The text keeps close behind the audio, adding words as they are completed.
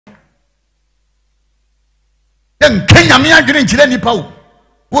then Kenya me adwene nkyire nipa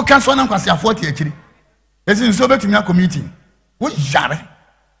wo ka so na nkwase afoti akiri esi nso betumi akomiti wo yare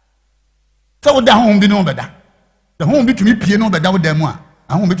so wo da ho bi no beda the ho bi tumi pie no beda wo da mu a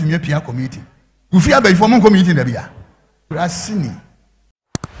ho betumi apia community ufi abayifo mo community da bia Kuraseni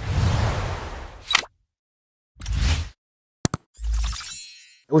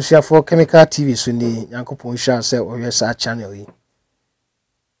Osia for Khemical TV so ni Yankopon hwa se oyesa channel yi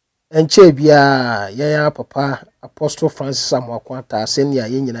enche bia ya papa Apostle Francis Amoako Attah senia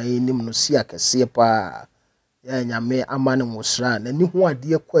ye nyina ye nim no si akese pa ya nyame amane musra na ni ho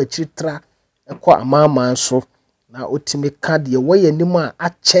ade ko akiritra ekọ amama so na otimi ka de woye nim a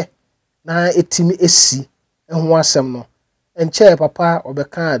ache na etimi esi ho asem no enche papa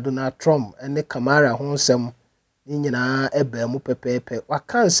obeka Donald Trump ene Kamara ho nsem ni nyina ebe mu pepepe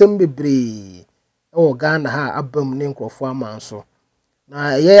waka nsem bebre o Ghana ha abam ne nkrofo amanso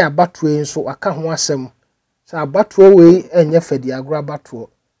na ye abatwe nso waka ho asem sa abatwe we enye fedi agro abatwe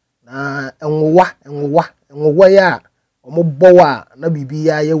na enwowa ya omobowa na bibi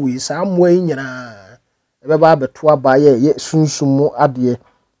ya ye we sa amwa nyina ebeba abeto aba ye sunsumu ade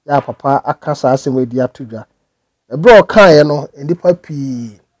ya papa akasa asem edi atodwa ebro kan no ndipa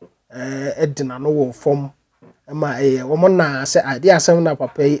pi edina no wo fom ma wo na se ade asem na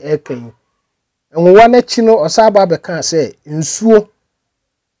papa yi eken enwowa na chi no osaba be kan se nsuo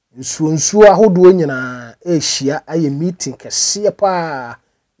ahodo nyina ehia aye meeting kese pa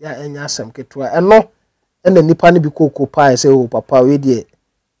ya enya asem ketwa eno ena nipa ne bi kokko pa se o papa we de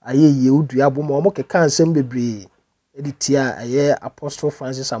aye ye udu aboma o mo keka asem bebre editia aye Apostle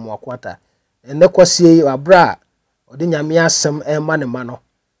Francis Amoako Attah ene kwasie abra odi nyame asem ema ne ma no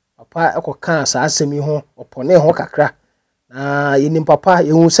papa ekoka sa asem yi ho opone ho kakra na yenim papa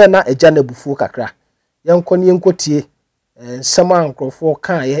yehu se na eja na bufu kakra yenkoni yenkotie nsema nkrofo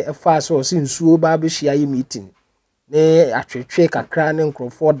kan ye efa so si nsuo ba be hia ye meeting ne atwetwe kakra ne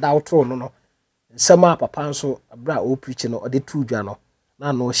nkrofo dawto no nsema papa nso abra o preach no ode tudwa no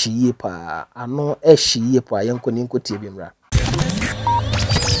na no hyiye pa ano ehyiye pa yenkoni yenkotie bimra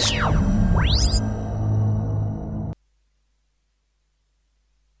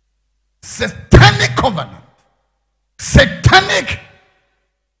satanic covenant, satanic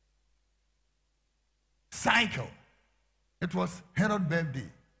cycle. It was Herod birthday.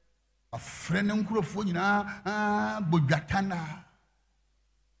 A friend uncle for you Bogatana.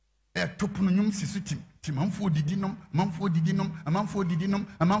 A toponum sisutim, Timamfo didinum, Mamfo didinum, a Mamfo didinum,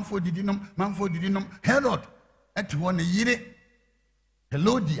 a Mamfo didinum, Mamfo didinum, Herod at 1 year.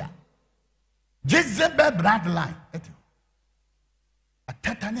 Hello, dear. Jezebel bloodline. A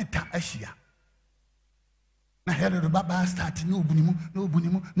tataneta Asia. Na Herod Baba started no bunimu.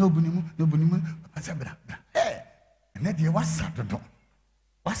 Hey, and that year was Saturday.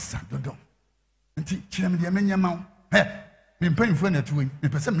 Until Chim the Amenia Mount. Hey, been paying for it to win. The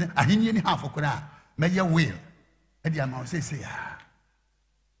person I didn't half of Kora. May your will. And the amount say,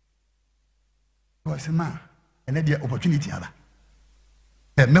 was a man, and that the opportunity.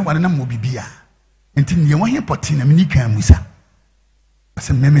 No one will be beer. Until you want your pot in a mini camusa. As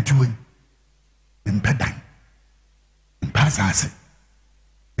a meme to win. In Pedang. In Passas.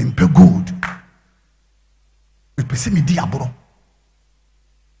 In Pegood. We perceive me diablo.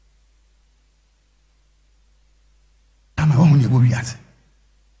 I'm only who we are.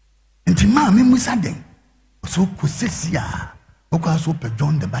 Until Mammy Musadeng. So Cosesia. Okaso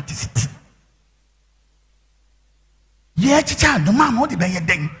John the Baptist. Yeah, child, the man, what did I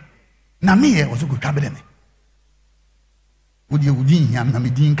ding? Na me was a good cabinet. Would you win him,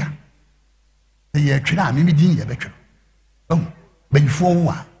 Namidinka? The year China, Mimidin, ya better. Oh, before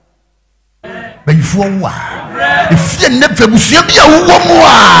war. If you never was your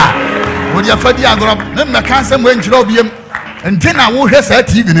woman, would your father grow up? Then the cancer went to him, and then I will have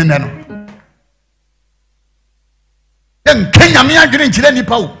said even in them. Then Kenya me agreeing to any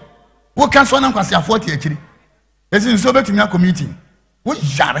power. What can someone cast your 40 actually? As in so better community. What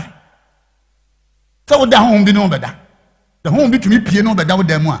yare? So the home be no better. The home be to me piano better with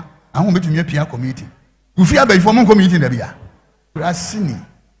them one. I won't be to me piano community. You fear by formal community in the beer. Kuraseni.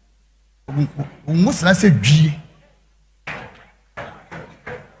 Almost I said G.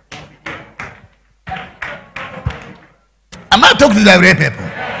 I might talk to the rare people.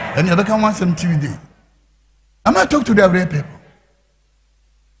 And you become one some TV. I might talk to the rare people.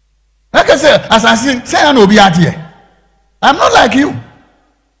 Like I said, as I say I know be out here. I'm not like you.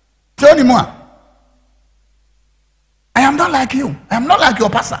 Tell me more. I am not like you. I am not like your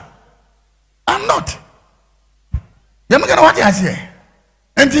pastor. I'm not. You're not gonna what I say.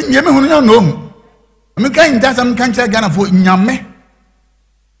 And you know, I'm going to some country Ghana for Yame.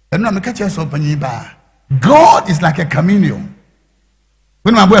 And I'm a catcher so Paniba. God is like a chameleon.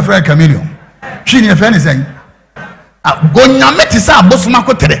 When my boyfriend a chameleon, she near friend is saying, "Go nyameti sa bosuma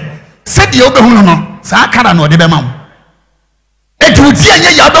kotere." Said the obe no sa kara no de be mam. Etuti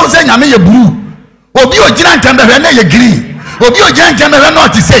anye ya do say nyame ye blue. Obi ogina ntambe hwe na ye green. Obi ogina ntambe hwe na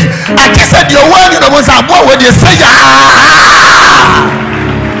oti say. Ati said the one no bo sa abo we dey say ya.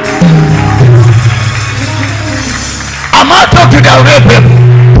 Am I talk to the real people?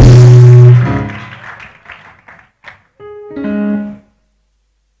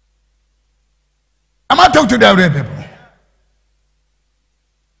 Am I talk to the real people?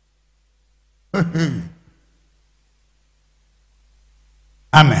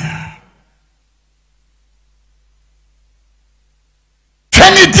 Amen.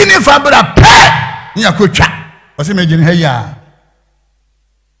 Trinity fabra pe ni akotwa. O se me gine he ya.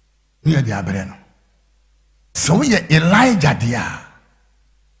 Ni e di abre no. So ye Elijah dia.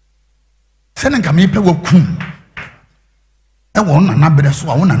 Se nka me pe wakum. E wo na bere so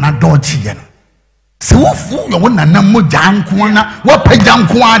wo na dodge ye no. Se wo fu yo wo na mogya nko na wo pagya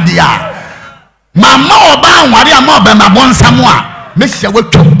nko ade a. Mama oba anware ama oba mabonsam a me hia wo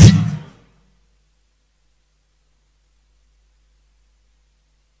twoti.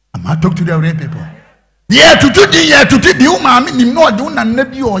 Am I talk to the real people? Yeah, to the woman nim no de una na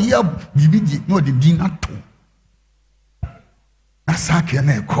bi o ye bibiji no de din ato. Na sake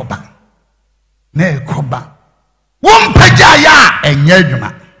na ekoba. Na ekoba. Wo mpagya ya enye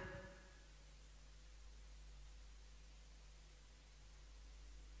adwuma.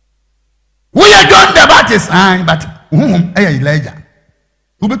 We are John the Baptist, but whom Elijah?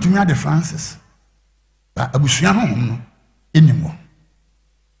 Who bet to me the Francis? But Abusiano anymore.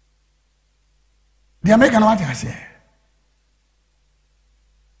 The American what I say.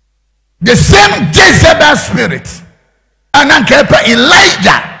 The same Jezebel spirit and Ankepa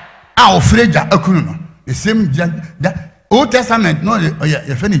Elijah our Freja Akuno. The same the Old Testament, no,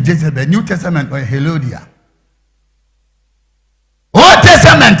 if any Jezebel, New Testament or Helodia. Old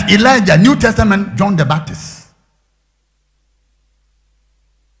Testament, Elijah, New Testament, John the Baptist.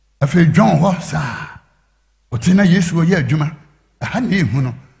 I feel John was Otina Yesu ye Juma. I had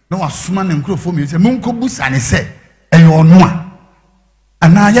him, no one summon and crow for me. Say, Munko Busani said, and you know,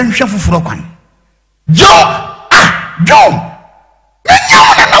 and I am shuffle for a one. John, John,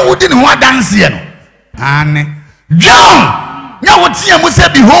 I wouldn't want dance here. And John, now what's here? Must say,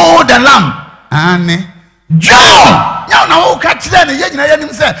 behold the lamb. And John. Now, catch them,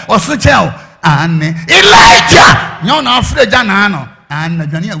 and say, or switch out, and Elijah, no, no, Fred Janano, and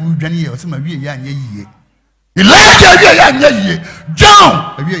Jania Wujani, or some of you, ye. Elijah,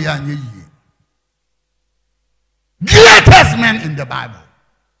 John, greatest man in the Bible.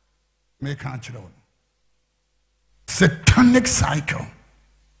 Make country satanic cycle.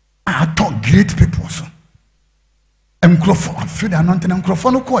 I thought great people so. And Crawford, Fred, and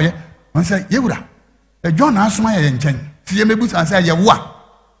Crawford, no coy, and say, Yura. John asked my engine. See, you may be say, "You what?"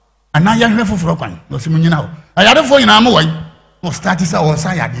 And now you're here for a coin. No, see, you know. I had a phone in our way. No, status or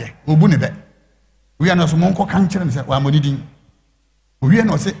Saya, dear. Ubunibe. We are not some monko country and say, "Well, I'm we are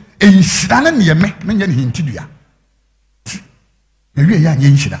not say, "In Shannon, you make me into you." Maybe a young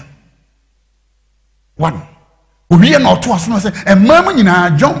inshida. One. We are not to us, no, say, a moment in our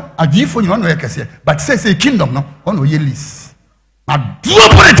John, a G for you on the say, but says a kingdom, no, on your list. I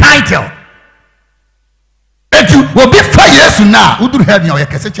drop the title. Will be 5 years now. Who do have your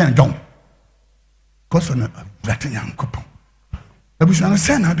cassette John? Because on a Latin young couple. I wish I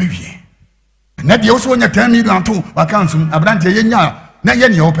send a baby. And that you also want to tell me down to a council, a branch of Yenya,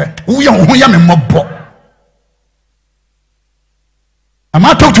 Nayan Yope, who young and mob. I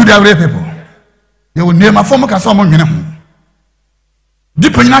might talk to the other people. They will name a former Cassamon.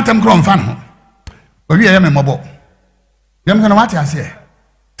 Deep in Atom Crown fan. But we are a mob. You're going to what I say.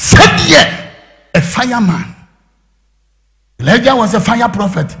 Said ye a fireman. Elijah was a fire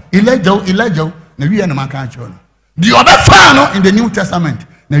prophet. Elijah, we are no man can't show. The other fire in the New Testament,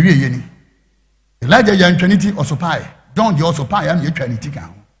 Elijah and Trinity also pie. Don't you also pie and your Trinity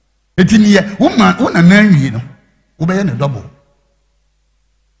count. It's in here, woman, one name, you know, obey a double.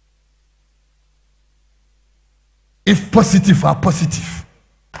 If positive are positive,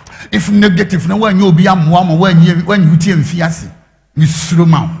 if negative, no one you'll be a woman when you tear fiancé, Miss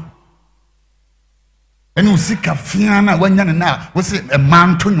Roman. And you see Cafiana when you're now was a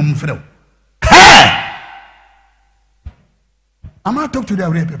man to him for them. Hey! I'm not talking to the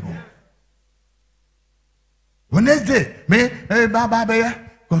real people. Wednesday, Baba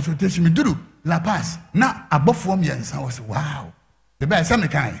consultation, me do La Paz. Now, above 4 years, I was wow. The best some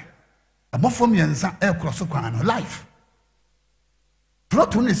kind. Above 4 years, air cross life.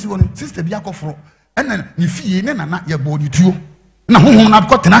 Not only see one sister Biako for ɛna ne fie ne nana yɛ bɔ ne tuo na honhom na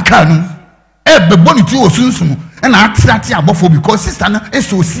kɔtena kaa no bɛbɔ ne tuo osunsun ɛna atrate abɔfo because sister no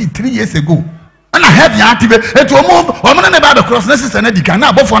SOC 3 years ago ɛna heavy ative etu ɔmo ne ba be cross na sister na dika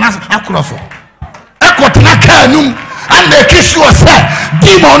na abɔfo na akross ɛkɔtena kaa no and they kiss you say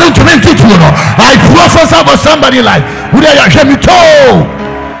demon into me to no I prophesy about somebody like who they hear me too.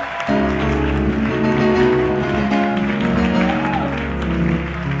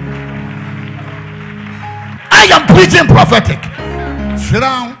 I am preaching prophetic. Sit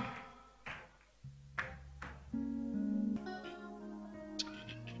down.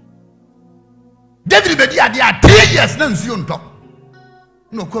 David be dia 3 years na nsuo ntɔ.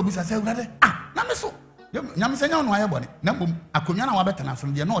 No ko bi say urade na me so. Nyam say nya no aye bone. Na mbom akonwa na wabetena so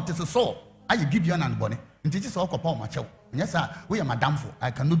de na ɔte so aye Gideon and bone. Nti ti so ɔkɔpa o ma kyɛw. Nya sa we am madamfo.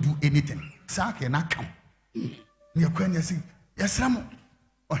 I cannot do anything. Sa ke na kam. Ne akwan ya si yesra mo.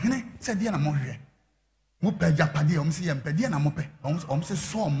 Ɔhene sɛ de na mo hwɛ. Mo pe japade o msi yem pe de na mo pe. O msi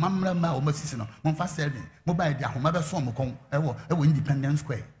so mamra ma o masisi no. Mo fa serving. Mo ba de ahoma be so mo kon ɛwɔ Independence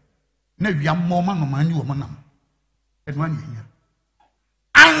Square. Na wia moma no man ni wo monam edwa ni hia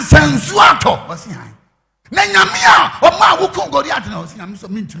ansansu ato osi han na nyame a o ma wo kon Goliath na osi nyame so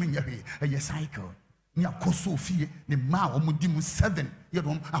mintumi nya hwe eye cycle ni akoso fie ne ma o mu di mu 7 ye do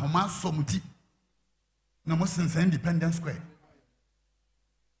ahoma so mu ti na mo sense Independence Square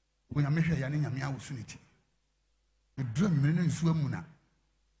wo nyame hwe ya ne nyame a wo su ne ti e drum me no nsu amu na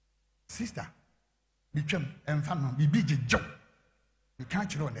sister bi twem emfa no bibi gyejo bi kan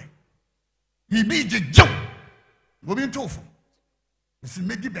kire on there he be Joe. Go be tofu. This is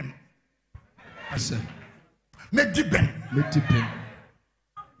Medibem. I said, Medibem. Medibem.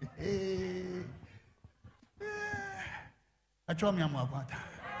 I told me I'm a water.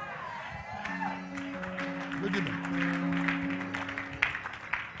 Medibem.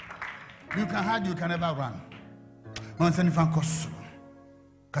 You can hide, you can never run. Once any fan costs.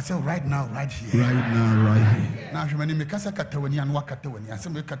 Because right now, right here. Right now, right here. Now, you may Casa Catawani and Wakatawani. I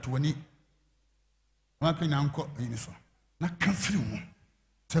said, Catawani. Waka na nko yin so na ka firi mu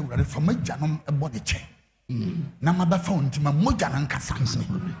se wurade fa magya no body che na maba fa ontima mogya na nkasa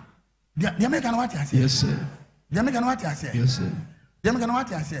dia me kan what you say yes sir dia me kan what you say yes sir dia me kan what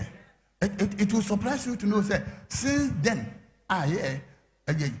you say it will surprise you to know say since then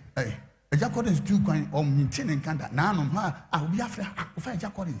according to coin or maintaining kanda na no ha obi afra ofa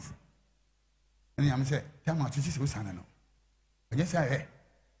according and am say tell me to see so sana no anya say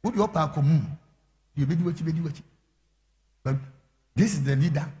wo di opa akomu you be do what. But this is the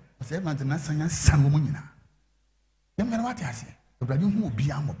leader. I say, man, na sanya sang womunina. Yam na what I say. The brother who be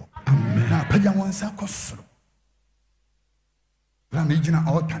amobo. Now, Paja one sa kosro. Ramijina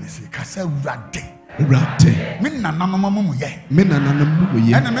all can say, Cassa rade. Rate. Minna namamu ye. Minna nanamu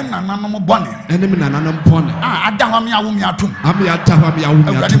ye. And a men nanamu bonnet. And a men nanamu bonnet. Adamia wumiatum. Amiatawamia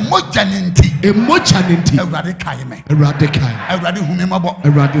wumiatum. Mojaninti. A mojaninti. A radicaime. A radicaime. A radihumabo. A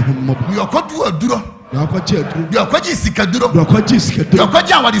radihumabo. You are caught to a duro. You are caught to Sikaduro. You are caught to Sikaduro. You are caught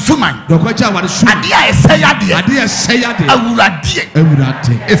to Suman. You are caught to Suman. Adia sayadi. Adia sayadi. A radi. A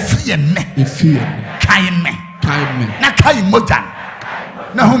radi. A free and me. A free and kaime. Kaime. Nakai mojan.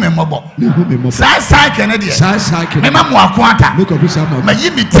 Na home mobo sa Kennedy sa Kennedy mema mo akwata make of some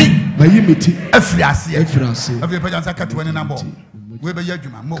mayimiti afriase afi pajansa katwani na bo we be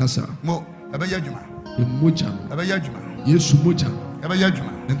yadwuma mo be yadwuma emoja be yadwuma yesu moja be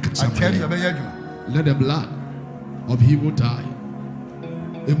yadwuma I tell you be yadwuma let the blood of he who die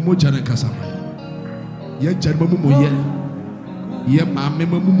emoja na kasama ye janma mu moye ye maame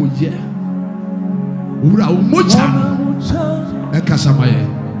mamu moye ura emoja Ekasamaye.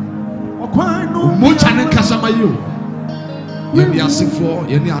 Mocha ne kasamayo. Yeni asifo,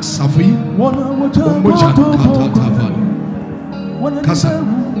 yeni asafi. Mocha kata. Kasa.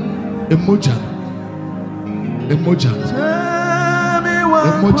 Emoja. Emoja.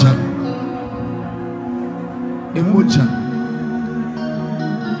 Emoja. Emoja.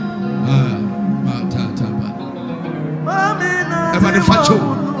 Everybody facho.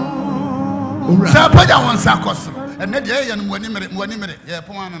 Sa paja won sakoso. And then they and one minute, yeah,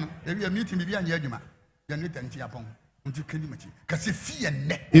 upon a meeting with Yan Yajuma, Yanit and Tiapon, until Kilimachi. Because if fear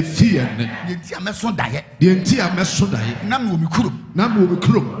net, the entire Messon diet, the entire Messon diet, Namu Kuru, Namu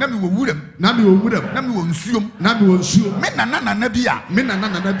Kuru, Namu Woodham, Namu Woodham, Namu Sum, Namu Sum, Menana Nabia, Menana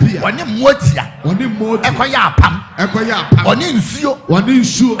Nabia, one Motia, one more Equia Pam, Oni nsuo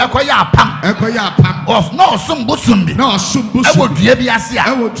ekoya apam of no sum busumbi ewo dua bi ase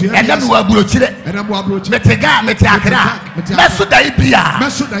a enam wa burochire metega mete akra meso dai bia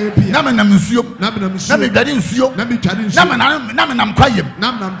na menam nsuo na me dwade nsuo na menam kwayem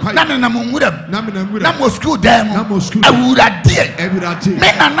na menam nwuram na mosku dam awurade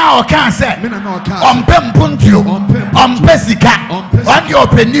me na o kan se ompe mpuntuo ompe sika onde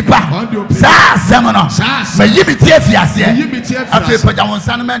openipa sa semono me yimiti afiase afi paja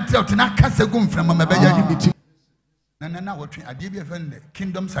wonsan mente otina kasa gum frama mabeya yimiti na wotwe ade bi efende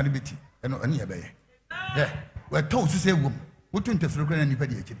kingdom celebrity eno ene yebeye we to sise wom wotu ntefiro kra na nipa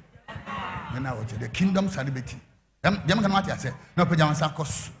de akiri na wotwe the kingdom celebrity dem kan wati ase na paja wonsan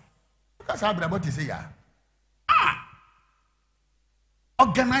kos kasa abra boti se ya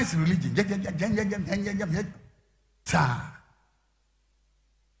organized religion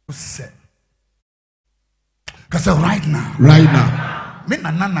because right now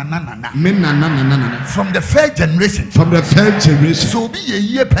from the first generation so be a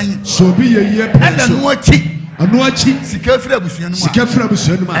year pain and then what Sikafra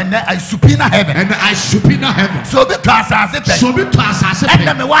busuanuma and I supina heaven so be to asase and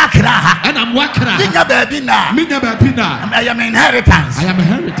I'm wakra minya baby na I am inheritance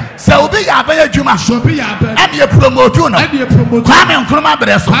so be ya ba adwuma and you promote no kwame nkroma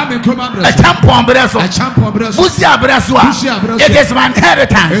breso a champion breso busia breso it is my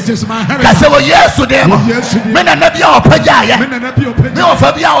inheritance cause we yesu dem me na bia opagaya me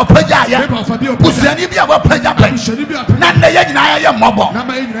ofabia opagaya busuani bia opagaya I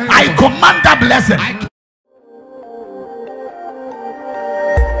command that blessing.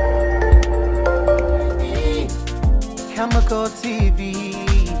 Khemical TV,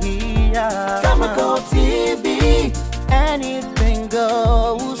 Khemical TV, anything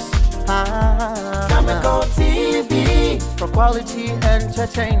goes. Khemical TV, for quality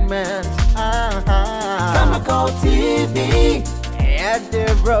entertainment. Khemical TV, at the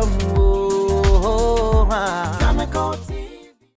room. Khemical TV.